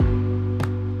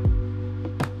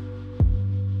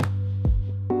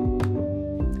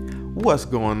What's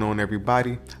going on,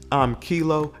 everybody? I'm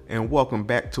Kilo, and welcome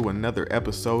back to another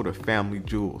episode of Family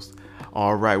Jewels.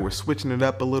 Alright, we're switching it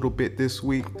up a little bit this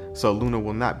week, so Luna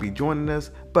will not be joining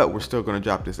us, but we're still going to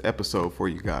drop this episode for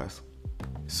you guys.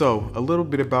 So, a little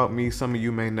bit about me. Some of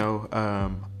you may know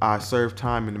I served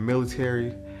time in the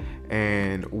military,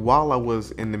 and while I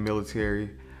was in the military,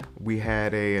 we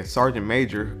had a sergeant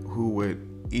major who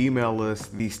would email us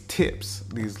these tips,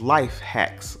 these life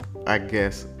hacks, I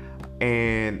guess.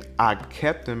 And I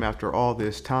kept them after all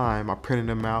this time. I printed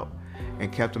them out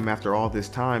and kept them after all this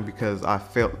time because I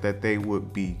felt that they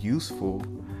would be useful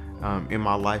in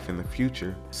my life in the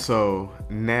future. So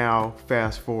now,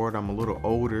 fast forward, I'm a little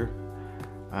older,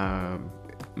 a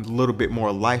little bit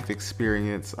more life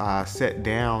experience. I sat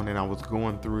down and I was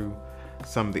going through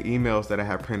some of the emails that I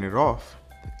had printed off,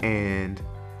 and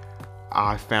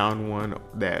I found one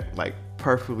that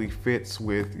perfectly fits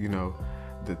with,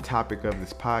 the topic of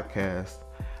this podcast,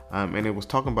 and it was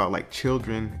talking about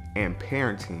children and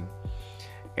parenting,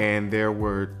 and there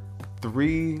were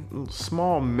 3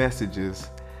 small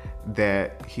messages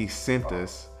that he sent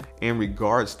us in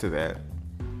regards to that,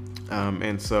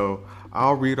 and so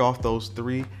I'll read off those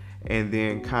 3 and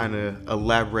then kind of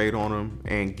elaborate on them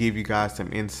and give you guys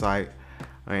some insight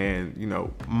and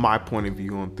my point of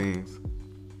view on things.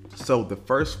 So the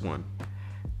first one: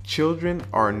 children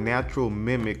are natural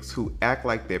mimics who act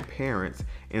like their parents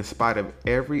in spite of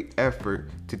every effort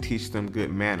to teach them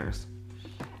good manners.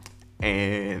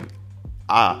 And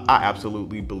I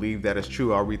absolutely believe that is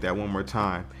true. I'll read that one more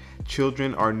time.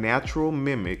 Children are natural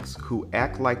mimics who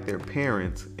act like their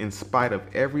parents in spite of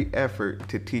every effort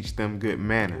to teach them good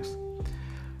manners.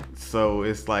 So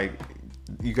it's like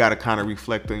you got to kind of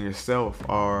reflect on yourself.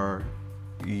 Are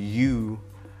you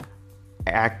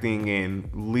acting and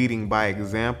leading by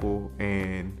example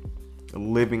and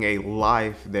living a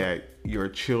life that your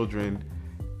children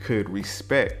could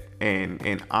respect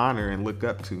and honor and look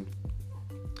up to?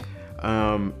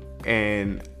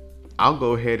 And I'll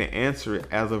go ahead and answer it.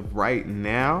 As of right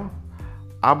now,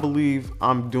 I believe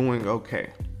I'm doing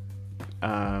okay.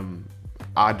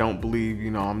 I don't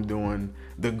believe, I'm doing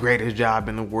the greatest job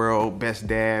in the world, best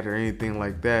dad, or anything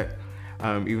like that.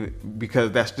 Even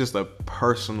because that's just a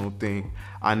personal thing.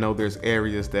 I know there's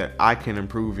areas that I can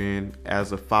improve in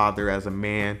as a father, as a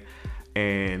man,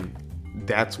 and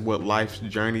that's what life's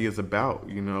journey is about,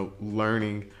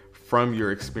 learning from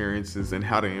your experiences and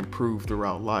how to improve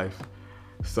throughout life.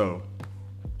 So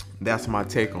that's my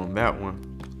take on that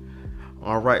one.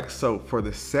 All right, so for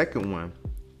the second one: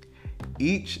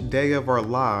 each day of our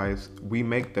lives, we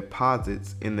make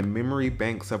deposits in the memory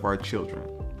banks of our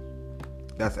children.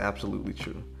 That's absolutely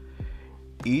true.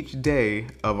 Each day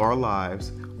of our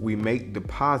lives, we make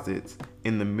deposits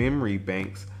in the memory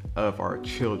banks of our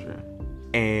children.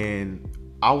 And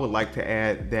I would like to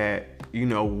add that,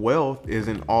 wealth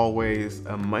isn't always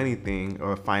a money thing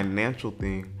or a financial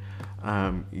thing.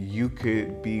 You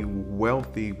could be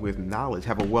wealthy with knowledge,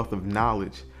 have a wealth of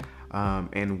knowledge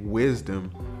and wisdom.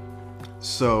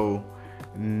 So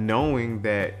knowing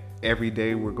that every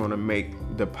day we're going to make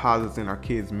deposits in our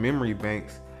kids' memory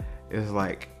banks is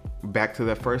back to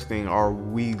that first thing. Are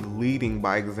we leading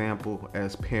by example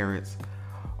as parents?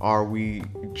 Are we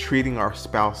treating our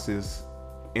spouses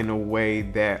in a way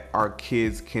that our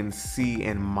kids can see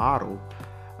and model?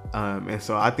 And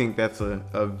so I think that's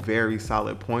a very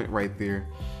solid point right there.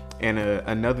 And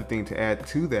another thing to add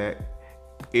to that,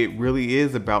 it really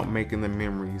is about making the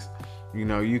memories.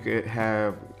 You could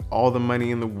have all the money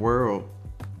in the world,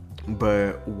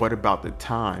 but what about the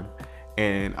time?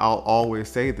 And I'll always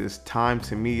say this: time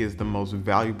to me is the most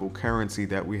valuable currency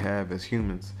that we have as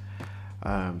humans.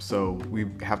 So we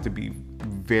have to be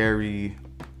very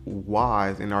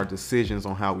wise in our decisions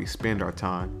on how we spend our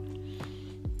time.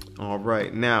 All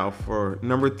right, now for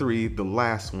number 3, the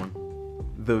last one: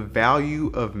 the value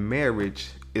of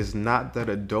marriage is not that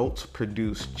adults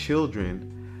produce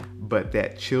children, but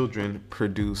that children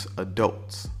produce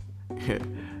adults.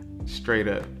 Straight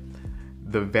up.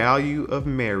 The value of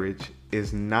marriage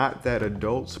is not that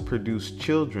adults produce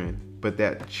children, but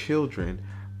that children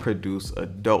produce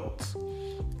adults.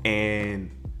 And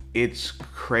it's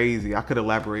crazy. I could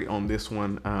elaborate on this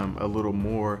one a little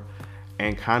more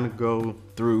and kind of go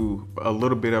through a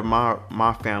little bit of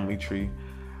my family tree.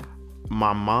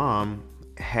 My mom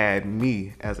had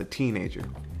me as a teenager.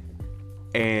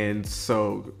 And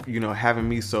so, having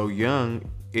me so young,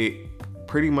 it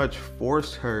pretty much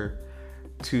forced her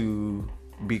to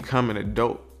become an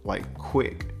adult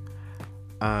quick.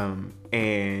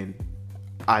 And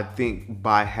I think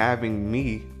by having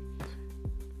me,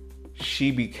 she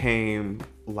became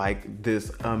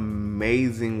this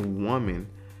amazing woman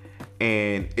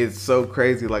And it's so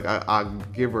crazy. Like I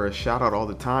give her a shout out all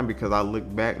the time because I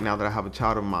look back now that I have a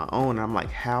child of my own, and I'm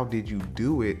like, how did you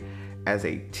do it as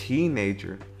a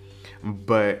teenager?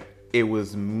 But it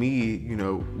was me,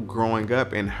 growing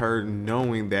up and her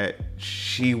knowing that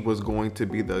she was going to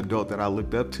be the adult that I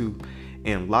looked up to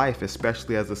in life,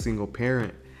 especially as a single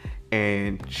parent.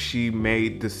 And she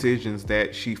made decisions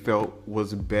that she felt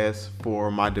was best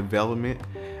for my development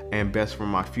and best for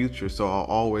my future. So I'll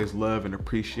always love and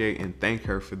appreciate and thank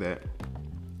her for that.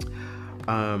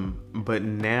 But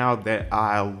now that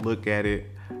I look at it,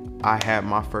 I had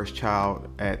my first child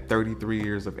at 33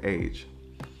 years of age.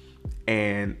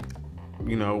 And,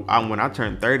 when I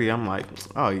turned 30, I'm like,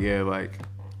 oh yeah, like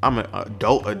I'm an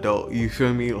adult, you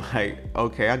feel me? Like,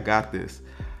 okay, I got this.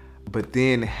 But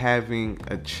then having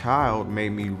a child made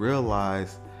me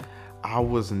realize I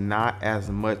was not as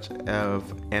much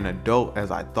of an adult as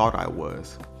I thought I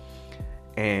was.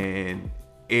 And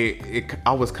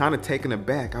I was kind of taken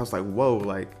aback. I was like, whoa,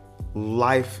 like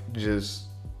life just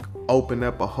opened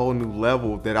up a whole new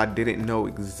level that I didn't know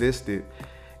existed.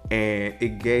 And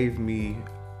it gave me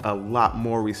a lot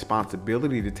more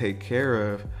responsibility to take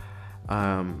care of.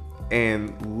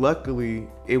 And luckily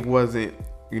it wasn't,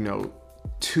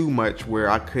 too much where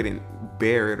I couldn't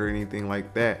bear it or anything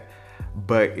like that.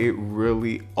 But it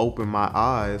really opened my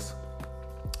eyes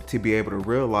to be able to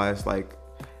realize, like,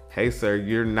 hey sir,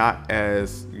 you're not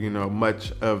as,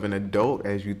 much of an adult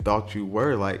as you thought you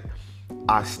were. Like,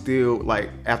 I still,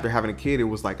 like, after having a kid, it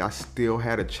was like I still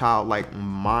had a childlike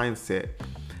mindset,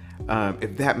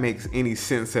 if that makes any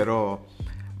sense at all.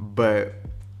 But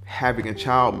having a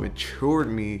child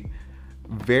matured me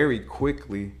very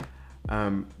quickly,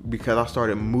 because I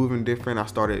started moving different. I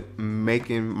started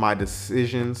making my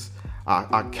decisions.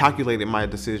 I calculated my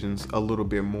decisions a little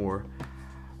bit more.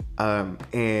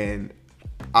 And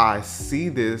I see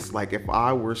this, like, if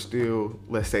I were still,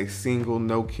 let's say, single,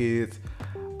 no kids,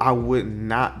 I would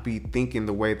not be thinking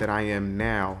the way that I am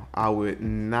now. I would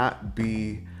not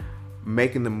be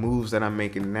making the moves that I'm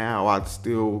making now. I'd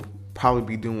still probably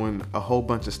be doing a whole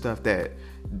bunch of stuff that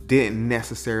didn't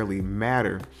necessarily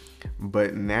matter.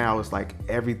 But now it's like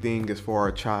everything is for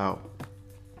our child.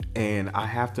 And I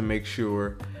have to make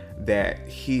sure that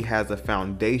he has a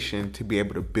foundation to be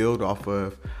able to build off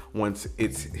of once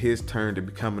it's his turn to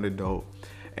become an adult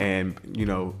and,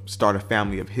 start a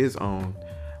family of his own.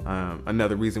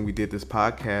 Another reason we did this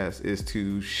podcast is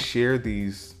to share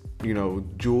these,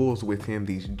 jewels with him,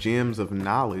 these gems of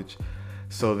knowledge,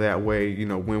 so that way,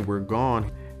 when we're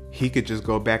gone, he could just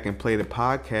go back and play the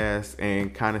podcast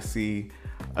and kind of see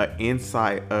an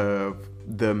insight of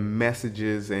the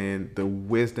messages and the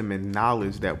wisdom and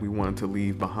knowledge that we wanted to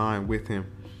leave behind with him,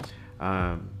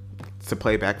 to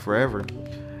play back forever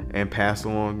and pass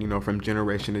on, from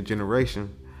generation to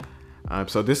generation.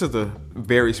 So this is a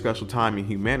very special time in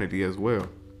humanity as well.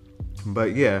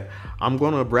 But yeah, I'm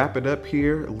going to wrap it up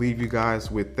here, leave you guys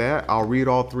with that. I'll read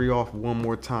all three off one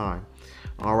more time.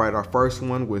 All right, our first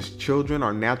one was: children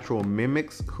are natural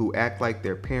mimics who act like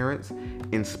their parents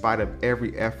in spite of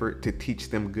every effort to teach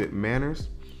them good manners.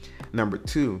 Number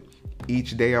 2,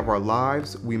 each day of our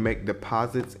lives, we make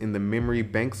deposits in the memory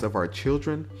banks of our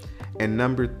children. And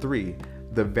number 3,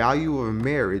 the value of a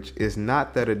marriage is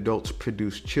not that adults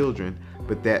produce children,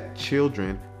 but that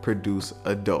children produce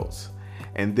adults.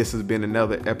 And this has been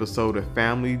another episode of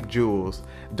Family Jewels.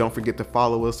 Don't forget to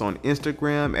follow us on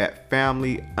Instagram at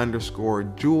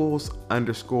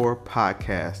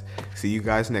family_jewels_podcast. See you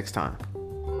guys next time.